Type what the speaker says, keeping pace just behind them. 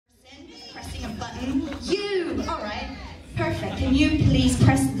Perfect. Can you please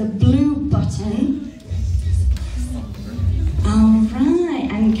press the blue button? All right.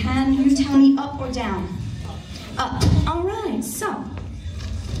 And can you tell me up or down? Up. All right. So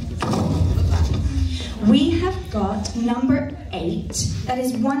we have got number 8. That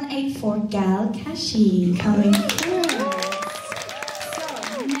is 184 gal Kashi coming through. So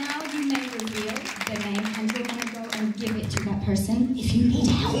now you may reveal the name, and we're going to go and give it to that person. If you need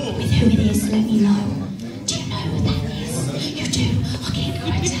help with who it is, let me know. Do you know who that is? You do? Okay,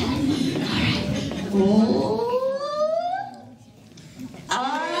 great. All right. Oh.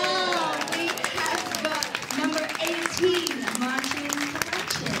 We have got number 18, Marcin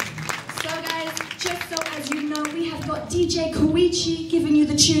Kowalczyk. So guys, just so as you know, we have got DJ Koichi giving you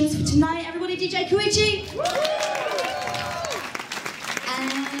the tunes for tonight. Everybody, DJ Koichi!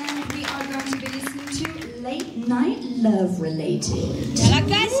 And we are going to be listening to Late Night Love Related.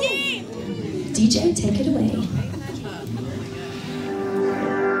 Kashi! DJ, take it away.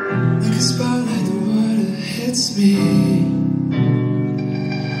 Like a spotlight, the water hits me.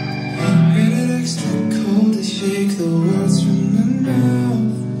 Made it extra cold to shake the words from my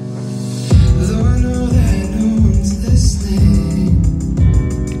mouth. Though I know that no one's listening,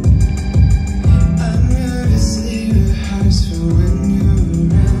 I'm nervously rehearsed for when you're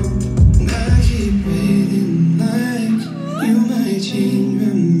around. And I keep waiting like you might change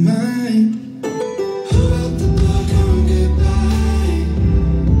my mind. Who wrote the book on goodbye?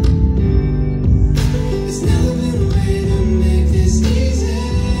 There's never been a way to make this easy.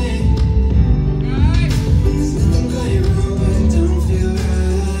 There's nothing going wrong, but it don't feel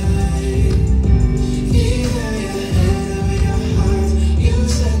right. Either your head or your heart, you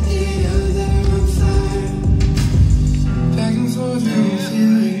set the other on fire. Back and forth, now I'm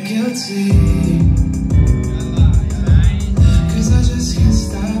feeling guilty. 'Cause I just can't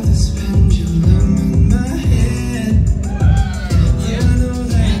stop this pendulum in my head. Yeah, I know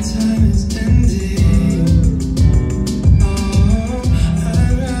that time is ending. Oh,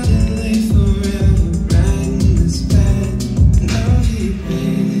 I'd rather lay forever right in this bed. And I'll keep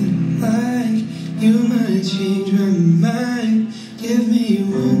waiting like you might change my mind. Give me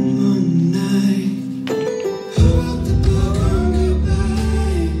one more night. Who wrote the book on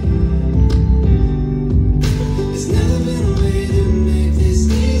goodbye? There's never been a way to make this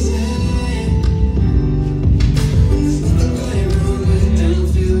easy. There's nothing going wrong, but it don't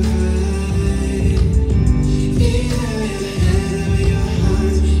feel right. Either your head or your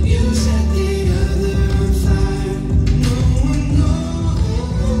heart, you set the other on fire. No one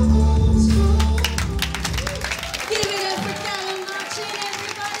knows. Give it up for Gal and Marcin,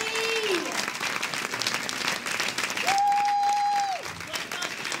 everybody!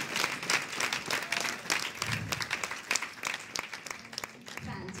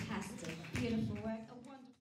 Fantastic. Beautiful work.